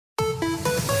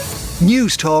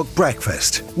News Talk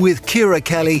Breakfast with Ciara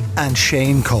Kelly and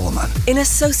Shane Coleman. In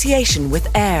association with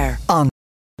AIR.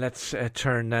 Let's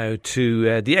turn now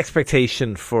to the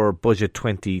expectation for Budget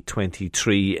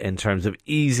 2023 in terms of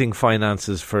easing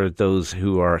finances for those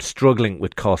who are struggling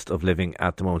with cost of living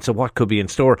at the moment. So what could be in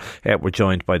store? We're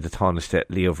joined by the Taoiseach,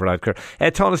 Leo Varadkar.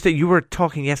 Taoiseach, you were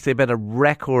talking yesterday about a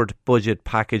record budget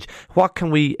package. What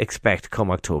can we expect come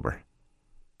October?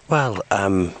 Well,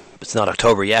 it's not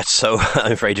October yet, so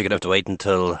I'm afraid you're going to have to wait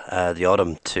until the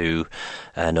autumn to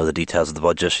know the details of the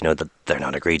budget. You know that they're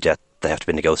not agreed yet. They have to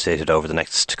be negotiated over the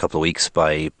next couple of weeks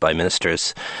by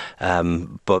ministers.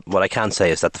 But what I can say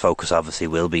is that the focus obviously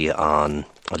will be on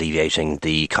alleviating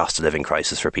the cost of living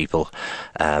crisis for people.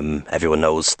 Everyone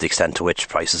knows the extent to which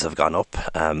prices have gone up,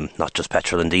 not just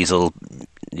petrol and diesel.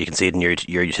 You can see it in your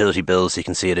utility bills, you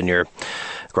can see it in your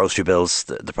grocery bills.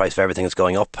 The price of everything is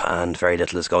going up and very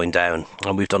little is going down.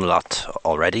 And we've done a lot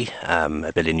already.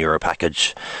 €1 billion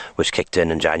package which kicked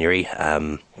in January.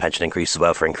 Pension increase as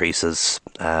well for increases.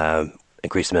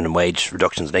 Increased minimum wage,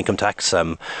 reductions in income tax.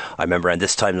 I remember around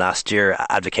this time last year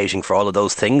advocating for all of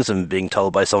those things and being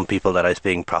told by some people that I was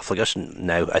being profligate.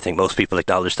 Now I think most people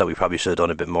acknowledge that we probably should have done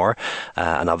a bit more.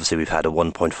 And obviously we've had a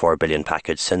 €1.4 billion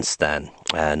package since then.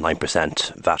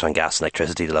 9% VAT on gas and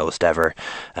electricity, the lowest ever.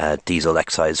 Diesel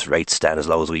excise rates down as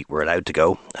low as we were allowed to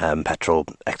go. Petrol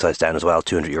excise down as well,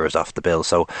 €200 off the bill.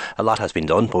 So a lot has been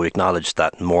done, but we acknowledge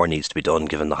that more needs to be done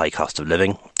given the high cost of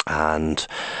living. And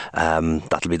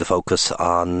that'll be the focus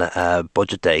on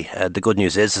Budget Day. The good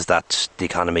news is that the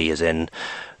economy is in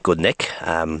good nick.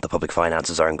 The public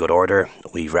finances are in good order.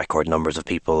 We've record numbers of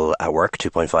people at work.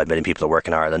 2.5 million people at work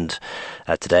in Ireland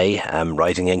today.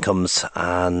 Rising incomes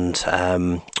and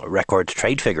record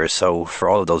trade figures. So for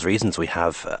all of those reasons, we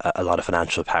have a lot of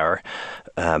financial power.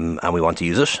 And we want to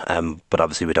use it, but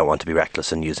obviously we don't want to be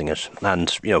reckless in using it.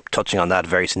 And, you know, touching on that,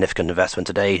 very significant investment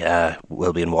today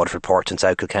will be in Waterford Port in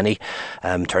South Kilkenny,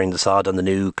 turning the sod on the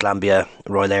new Glanbia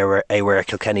Royal Air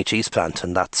Kilkenny cheese plant.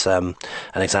 And that's an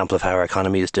example of how our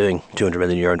economy is doing. €200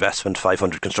 million investment,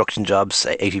 500 construction jobs,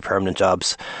 80 permanent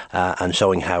jobs, and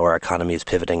showing how our economy is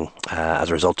pivoting as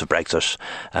a result of Brexit,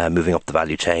 moving up the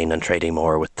value chain and trading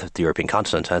more with the European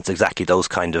continent. And it's exactly those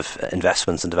kind of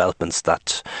investments and developments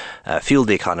that fuel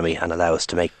the economy and allow us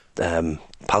to make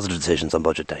positive decisions on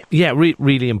Budget Day. Yeah,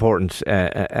 really important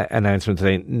announcement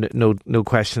today. No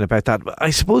question about that. But I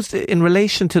suppose in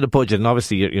relation to the budget, and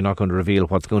obviously you're not going to reveal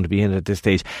what's going to be in it at this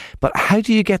stage, but how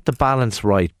do you get the balance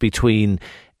right between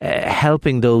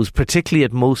helping those particularly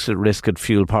at most at risk of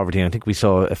fuel poverty? And I think we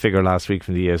saw a figure last week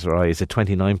from the ESRI is at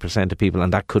 29% of people,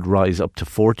 and that could rise up to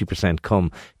 40%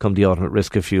 come the autumn at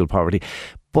risk of fuel poverty.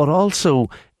 But also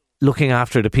looking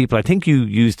after the people, I think you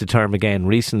used the term again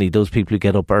recently, those people who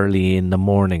get up early in the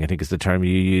morning, I think is the term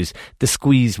you use, the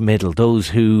squeeze middle, those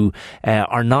who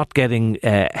are not getting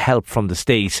help from the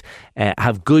state,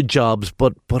 have good jobs,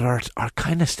 but are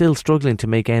kind of still struggling to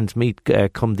make ends meet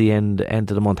come the end of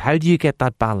the month. How do you get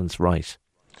that balance right?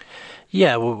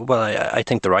 Yeah, well, I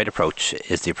think the right approach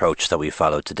is the approach that we've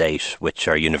followed to date, which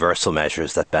are universal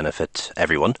measures that benefit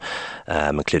everyone,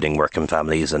 including working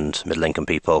families and middle-income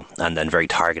people, and then very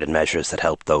targeted measures that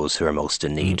help those who are most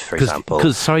in need. For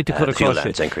example, sorry to cut across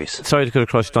you,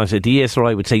 the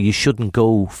ESRI would say you shouldn't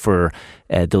go for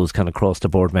those kind of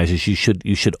cross-the-board measures. You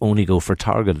should only go for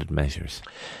targeted measures.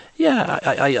 Yeah,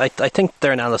 I think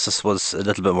their analysis was a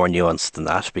little bit more nuanced than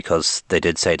that, because they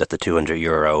did say that the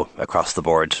 €200 across the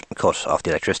board cut off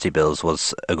the electricity bills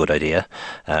was a good idea.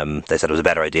 They said it was a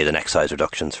better idea than excise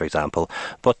reductions, for example.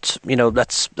 But, you know, the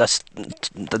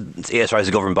ESRI is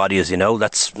a government body, as you know.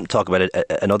 Let's talk about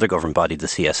another government body, the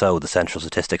CSO, the Central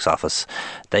Statistics Office.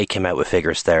 They came out with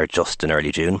figures there just in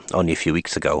early June, only a few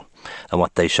weeks ago. And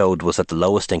what they showed was that the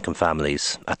lowest income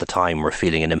families at the time were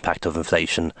feeling an impact of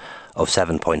inflation of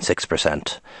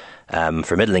 7.6%.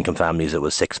 For middle income families it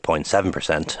was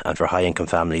 6.7%, and for high income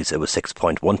families it was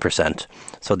 6.1%.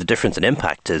 So the difference in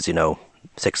impact is, you know,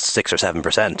 6 or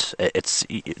 7%. It's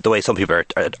the way some people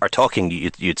are talking.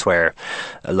 You'd swear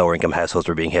lower income households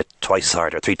were being hit twice as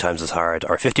hard, or 3 times as hard,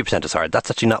 or 50% as hard.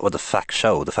 That's actually not what the facts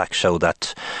show. The facts show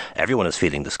that everyone is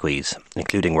feeling the squeeze,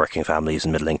 including working families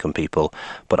and middle income people.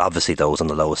 But obviously those on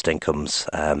the lowest incomes,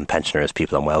 pensioners,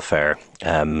 people on welfare,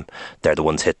 they're the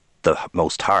ones hit the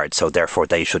most hard. So therefore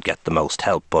they should get the most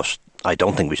help. But I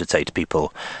don't think we should say to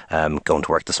people going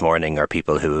to work this morning, or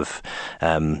people who have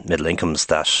middle incomes,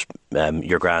 that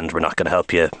you're grand, we're not going to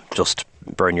help you, just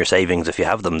burn your savings if you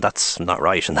have them. That's not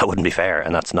right, and that wouldn't be fair,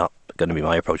 and that's not going to be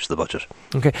my approach to the budget.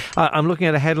 Okay, I'm looking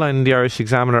at a headline in the Irish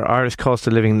Examiner: Irish cost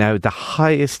of living now the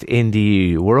highest in the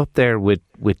EU. We're up there with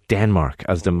Denmark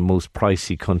as the most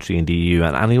pricey country in the EU,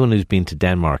 and anyone who's been to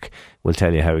Denmark will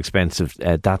tell you how expensive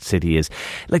that city is.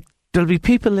 Like, there'll be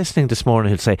people listening this morning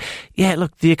who'll say, yeah,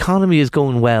 look, the economy is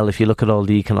going well if you look at all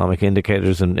the economic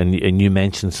indicators, and you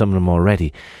mentioned some of them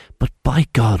already. But by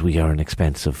God, we are an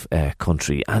expensive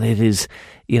country. And it is,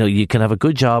 you can have a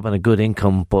good job and a good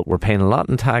income, but we're paying a lot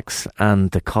in tax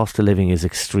and the cost of living is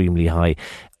extremely high.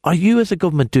 Are you as a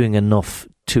government doing enough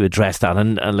to address that?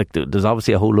 And like, there's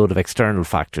obviously a whole load of external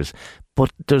factors,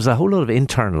 but there's a whole lot of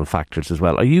internal factors as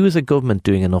well. Are you as a government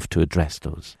doing enough to address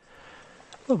those?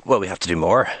 Well, we have to do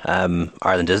more.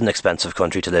 Ireland is an expensive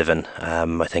country to live in.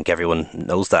 I think everyone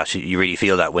knows that. You really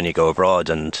feel that when you go abroad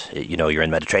and, you're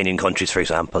in Mediterranean countries, for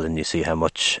example, and you see how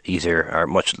much easier or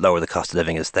much lower the cost of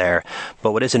living is there.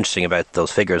 But what is interesting about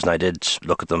those figures, and I did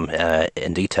look at them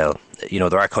in detail,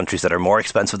 there are countries that are more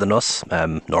expensive than us.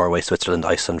 Norway, Switzerland,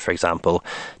 Iceland, for example.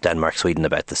 Denmark, Sweden,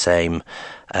 about the same.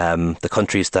 The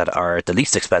countries that are the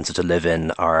least expensive to live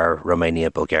in are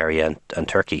Romania, Bulgaria and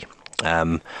Turkey.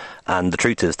 And the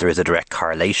truth is there is a direct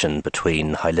correlation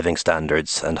between high living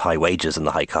standards and high wages and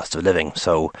the high cost of living.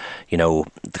 So, the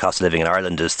cost of living in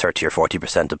Ireland is 30 or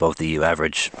 40% above the EU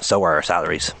average. So are our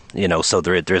salaries. So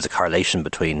there is a correlation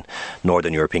between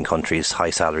Northern European countries, high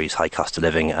salaries, high cost of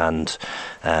living, and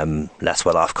less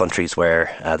well-off countries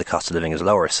where the cost of living is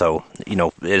lower. So,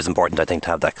 it is important, I think,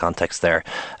 to have that context there.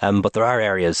 But there are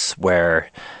areas where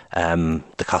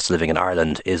the cost of living in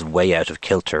Ireland is way out of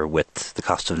kilter with the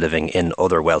cost of living in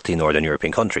other wealthy Northern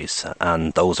European countries.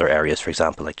 And those are areas, for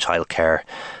example, like childcare,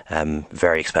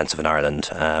 very expensive in Ireland.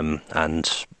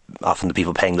 And often the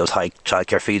people paying those high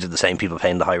childcare fees are the same people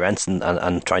paying the high rents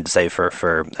and trying to save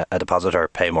for a deposit or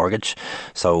pay a mortgage.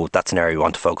 So that's an area we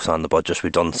want to focus on in the budget.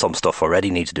 We've done some stuff already,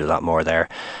 need to do a lot more there.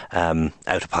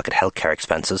 Out-of-pocket healthcare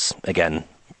expenses, again,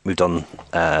 we've done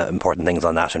important things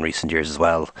on that in recent years as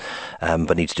well,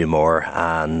 but need to do more.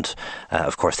 And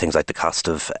of course, things like the cost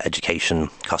of education,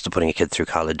 cost of putting a kid through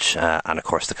college, and of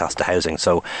course the cost of housing.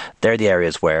 So they're the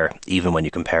areas where, even when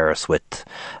you compare us with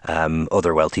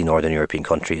other wealthy Northern European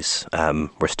countries,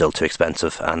 we're still too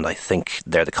expensive. And I think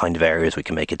they're the kind of areas we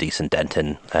can make a decent dent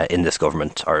in this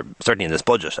government, or certainly in this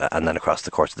budget, and then across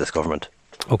the course of this government.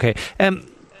 Okay.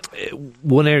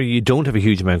 One area you don't have a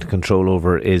huge amount of control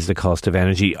over is the cost of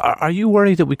energy. Are you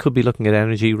worried that we could be looking at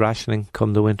energy rationing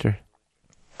come the winter?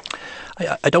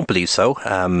 I don't believe so.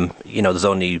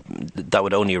 That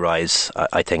would only arise,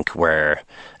 I think, where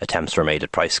attempts were made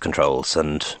at price controls,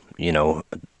 and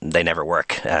they never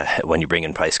work. When you bring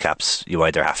in price caps, you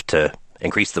either have to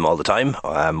increase them all the time,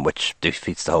 which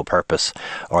defeats the whole purpose,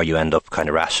 or you end up kind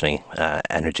of rationing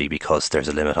energy because there's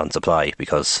a limit on supply,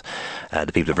 because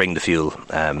the people who bring the fuel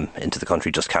into the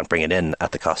country just can't bring it in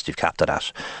at the cost you've capped it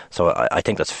at. So I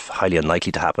think that's highly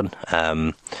unlikely to happen.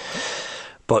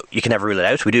 But you can never rule it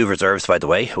out. We do have reserves, by the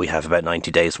way. We have about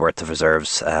 90 days worth of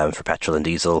reserves for petrol and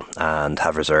diesel, and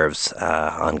have reserves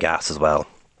on gas as well.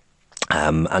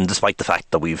 And despite the fact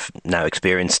that we've now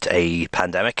experienced a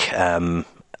pandemic,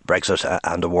 Brexit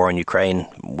and a war in Ukraine,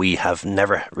 we have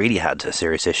never really had a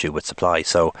serious issue with supply.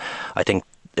 So I think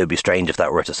it would be strange if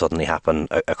that were to suddenly happen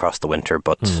across the winter,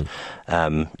 but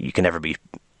you can never be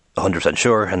 100%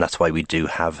 sure, and that's why we do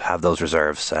have those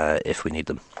reserves if we need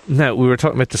them. Now, we were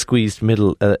talking about the squeezed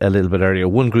middle a little bit earlier.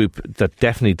 One group that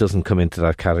definitely doesn't come into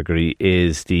that category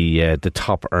is the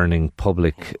top earning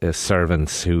public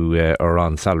servants who are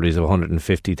on salaries of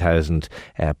 150,000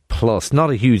 plus.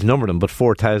 Not a huge number of them, but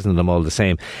 4,000 of them all the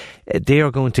same. They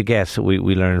are going to get, we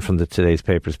learned from today's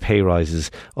papers, pay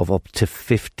rises of up to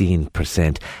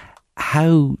 15%.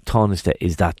 How, Tánaiste,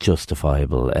 is that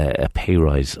justifiable, a pay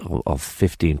rise of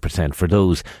 15% for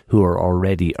those who are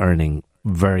already earning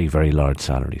very, very large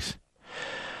salaries?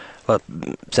 Well,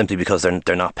 simply because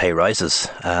they're not pay rises.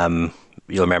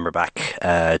 You'll remember back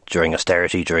during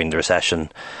austerity, during the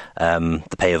recession,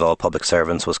 the pay of all public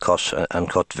servants was cut, and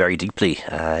cut very deeply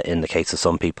in the case of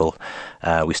some people.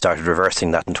 We started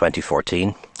reversing that in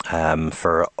 2014.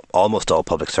 For almost all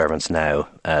public servants now,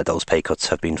 those pay cuts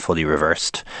have been fully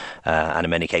reversed, and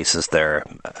in many cases they're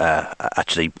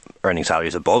actually earning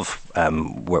salaries above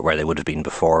where they would have been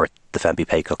before the FEMPI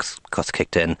pay cuts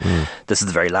kicked in. This is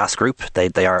the very last group.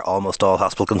 They are almost all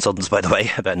hospital consultants, by the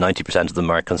way. About 90% of them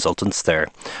are consultants. They're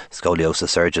scoliosis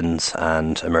surgeons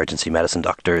and emergency medicine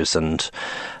doctors and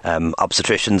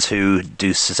obstetricians who do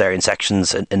caesarean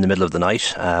sections in the middle of the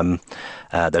night.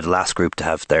 They're the last group to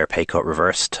have their pay cut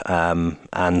reversed,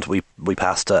 and we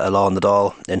passed a law in the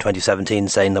Dáil in 2017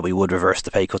 saying that we would reverse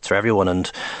the pay cuts for everyone,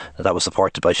 and that was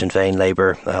supported by Sinn Féin,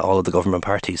 Labour, all of the government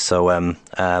parties. So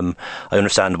I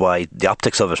understand why the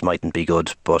optics of it mightn't be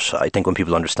good, but I think when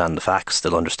people understand the facts,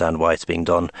 they'll understand why it's being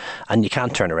done. And you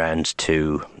can't turn around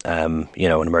to an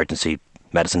emergency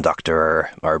medicine doctor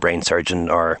or a brain surgeon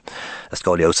or a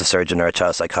scoliosis surgeon or a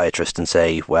child psychiatrist and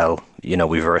say, well, we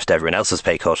reversed everyone else's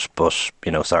pay cut, but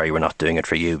sorry, we're not doing it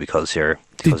for you because you're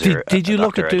Did you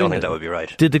look at doing I don't think that would be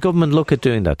right. Did the government look at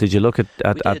doing that? Did you look at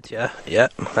we did, yeah.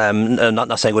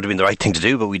 Not saying it would have been the right thing to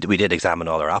do, but we did examine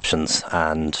all our options,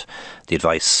 and the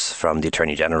advice from the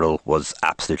Attorney General was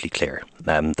absolutely clear,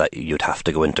 that you'd have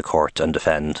to go into court and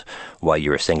defend why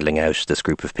you were singling out this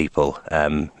group of people,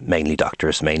 mainly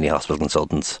doctors, mainly hospital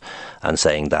consultants, and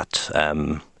saying that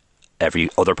every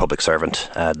other public servant,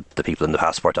 the people in the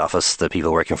passport office, the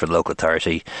people working for the local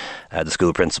authority, the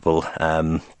school principal,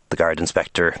 the guard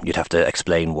inspector, you'd have to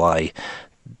explain why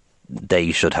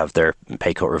they should have their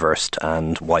pay cut reversed,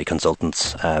 and why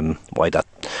consultants, why that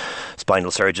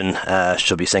spinal surgeon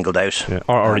should be singled out. Yeah.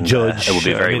 Or a judge. It would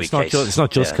be a very weak case. It's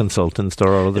not just consultants, there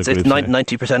are other groups. It's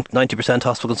 90%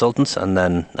 hospital consultants, and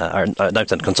then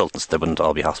 90% consultants. They wouldn't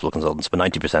all be hospital consultants, but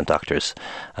 90% doctors,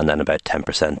 and then about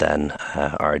 10% then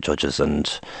are judges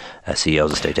and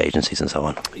CEOs of state agencies and so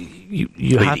on.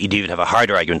 You'd even have a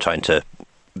harder argument trying to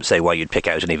say why you'd pick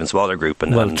out an even smaller group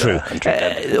true.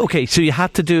 Okay, so you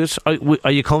had to do it.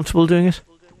 Are you comfortable doing it?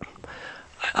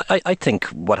 I think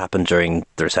what happened during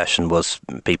the recession was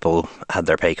people had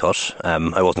their pay cut.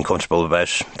 I wasn't comfortable about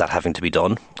that having to be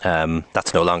done.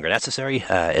 That's no longer necessary.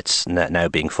 It's now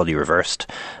being fully reversed.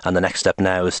 And the next step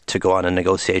now is to go on and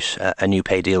negotiate a new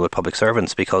pay deal with public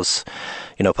servants, because,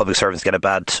 public servants get a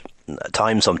bad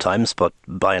time sometimes, but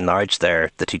by and large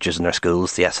they're the teachers in their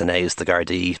schools, the SNAs, the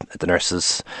Gardaí, the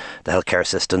nurses, the healthcare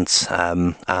assistants,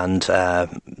 and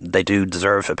they do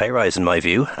deserve a pay rise in my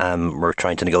view. We're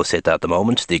trying to negotiate that at the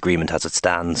moment. The agreement as it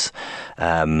stands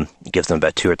gives them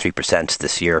about 2 or 3%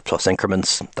 this year plus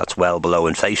increments. That's well below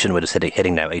inflation, with us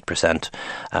hitting now 8%,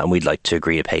 and we'd like to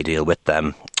agree a pay deal with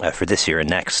them for this year and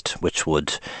next, which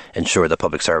would ensure that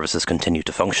public services continue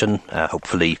to function,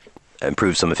 hopefully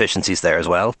improve some efficiencies there as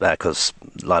well, because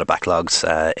a lot of backlogs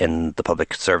in the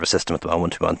public service system at the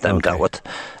moment. We want them dealt with,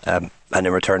 and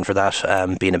in return for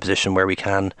that, be in a position where we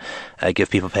can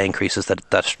give people pay increases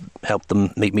that help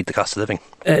them meet the cost of living.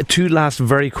 2 last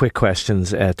very quick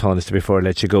questions, Tánaiste, before I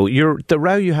let you go. The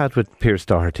row you had with Pearse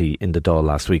Doherty in the Dáil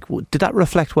last week, did that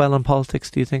reflect well on politics,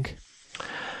 do you think?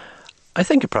 I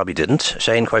think it probably didn't,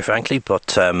 Shane, quite frankly,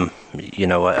 but I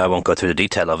won't go through the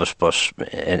detail of it, but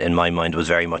in my mind it was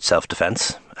very much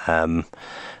self-defence. Sinn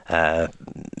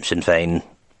Féin,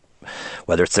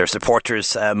 whether it's their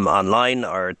supporters online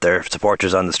or their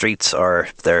supporters on the streets or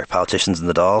their politicians in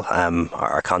the Dáil,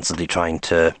 are constantly trying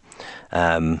to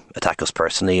attack us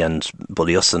personally and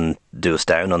bully us and do us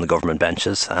down on the government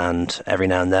benches, and every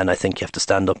now and then I think you have to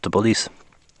stand up to bullies.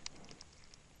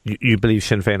 You believe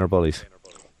Sinn Féin are bullies?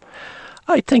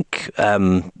 I think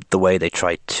the way they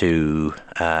try to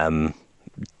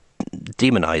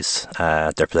demonise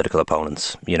their political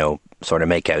opponents, sort of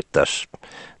make out that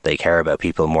they care about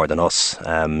people more than us,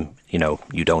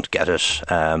 you don't get it,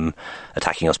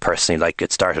 attacking us personally like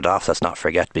it started off, let's not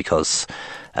forget, because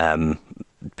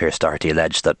Pearse Doherty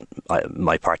alleged that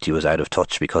my party was out of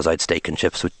touch because I'd steak and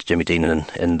chips with Jimmy Dean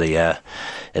in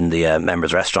the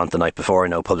members' restaurant the night before,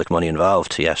 no public money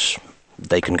involved, yet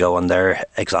they can go on their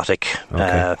exotic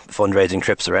fundraising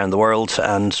trips around the world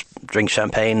and drink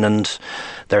champagne, and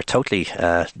they're totally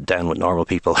down with normal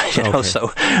people.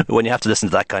 So when you have to listen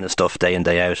to that kind of stuff day in,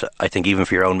 day out, I think even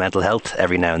for your own mental health,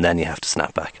 every now and then you have to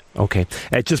snap back. Okay.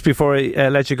 Just before I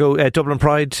let you go, Dublin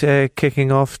Pride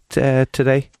kicking off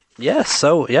today? Yes,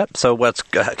 so it's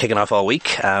kicking off all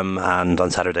week, and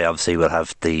on Saturday obviously we'll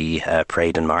have the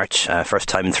parade in March, first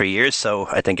time in 3 years, so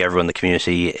I think everyone in the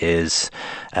community is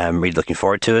really looking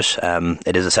forward to it.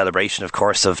 It is a celebration, of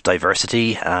course, of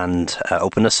diversity and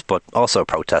openness, but also a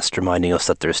protest, reminding us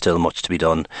that there is still much to be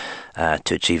done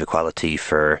to achieve equality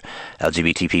for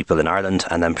LGBT people in Ireland,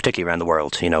 and then particularly around the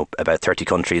world. About 30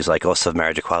 countries like us have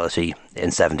marriage equality.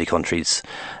 In 70 countries,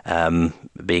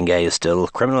 being gay is still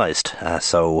criminalised.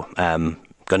 So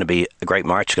going to be a great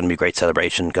march, going to be a great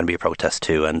celebration, going to be a protest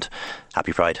too, and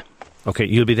happy Pride. Okay,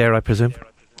 you'll be there, I presume?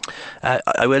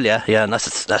 I will, yeah, unless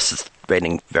it's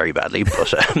raining very badly,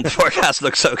 but the forecast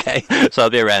looks okay, so I'll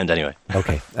be around anyway.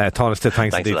 Okay, Tánaiste,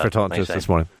 thanks indeed for talking to us this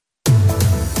morning.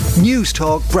 News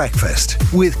Talk Breakfast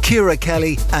with Ciara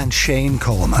Kelly and Shane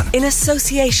Coleman. In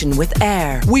association with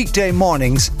AIR. Weekday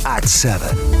mornings at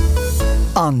 7.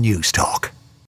 on News Talk.